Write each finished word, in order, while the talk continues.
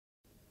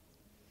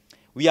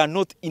We are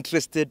not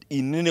interested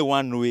in any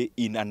one way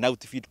in an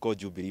outfit called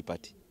Jubilee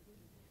Party.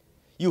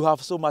 You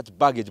have so much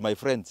baggage, my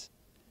friends.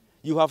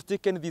 You have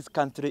taken this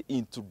country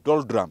into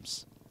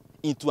doldrums,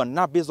 into an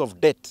abyss of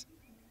debt,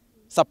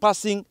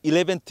 surpassing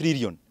 11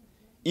 trillion.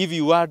 If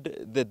you add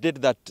the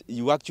debt that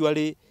you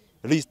actually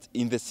raised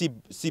in the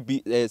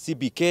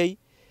CBK,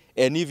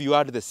 and if you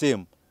add the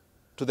same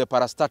to the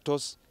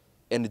parastatus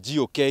and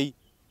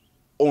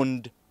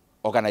GOK-owned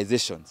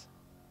organizations,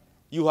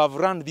 you have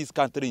run this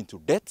country into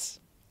debts.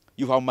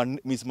 You have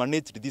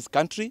mismanaged this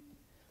country.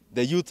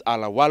 The youth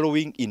are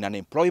wallowing in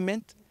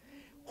unemployment.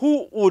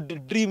 Who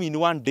would dream in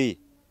one day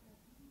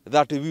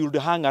that we would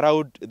hang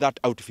around that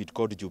outfit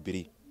called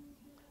Jubilee?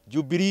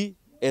 Jubilee,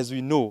 as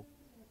we know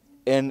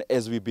and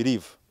as we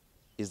believe,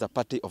 is the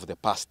party of the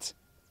past.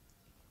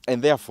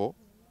 And therefore,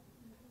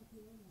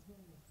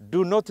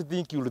 do not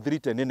think you will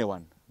threaten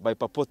anyone by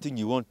purporting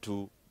you want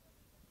to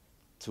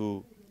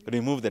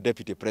remove the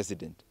deputy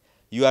president.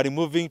 You are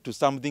removing to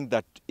something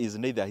that is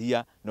neither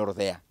here nor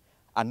there,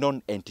 a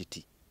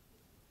non-entity.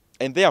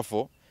 And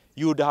therefore,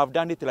 you would have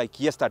done it like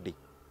yesterday.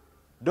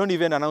 Don't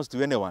even announce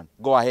to anyone.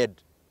 Go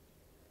ahead.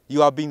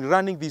 You have been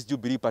running this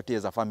Jubilee Party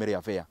as a family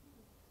affair.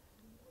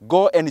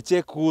 Go and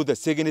check who the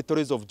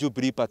signatories of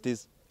Jubilee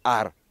parties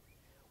are.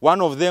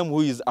 One of them,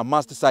 who is a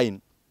must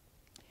sign,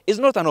 is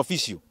not an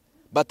official,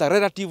 but a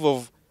relative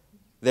of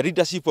the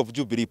leadership of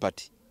Jubilee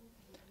Party.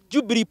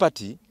 Jubilee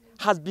Party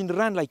has been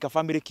run like a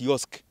family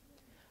kiosk.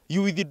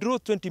 You withdraw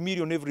 20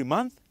 million every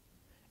month.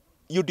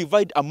 You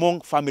divide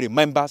among family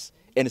members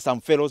and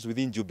some fellows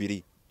within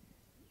Jubilee.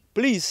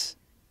 Please,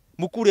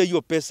 mukure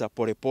hiyo pesa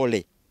pole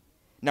pole.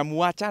 Na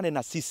muachane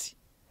na sisi.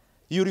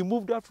 You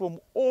remove that from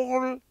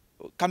all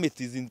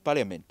committees in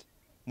parliament.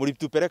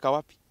 Mulitupeleka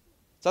wapi?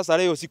 Sasa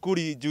leo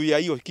sikuri juu ya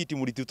hiyo kiti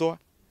mulitutoa.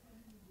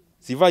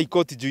 Sivai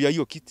koti juu ya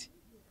hiyo kiti.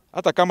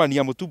 Hata kama ni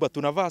ya mtumba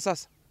tunavaa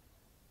sasa.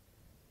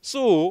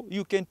 So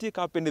you can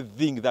take up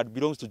anything that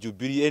belongs to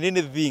Jubilee and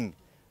anything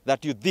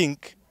that you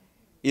think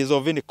is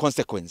of any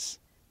consequence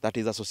that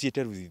is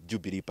associated with the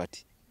Jubilee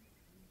Party.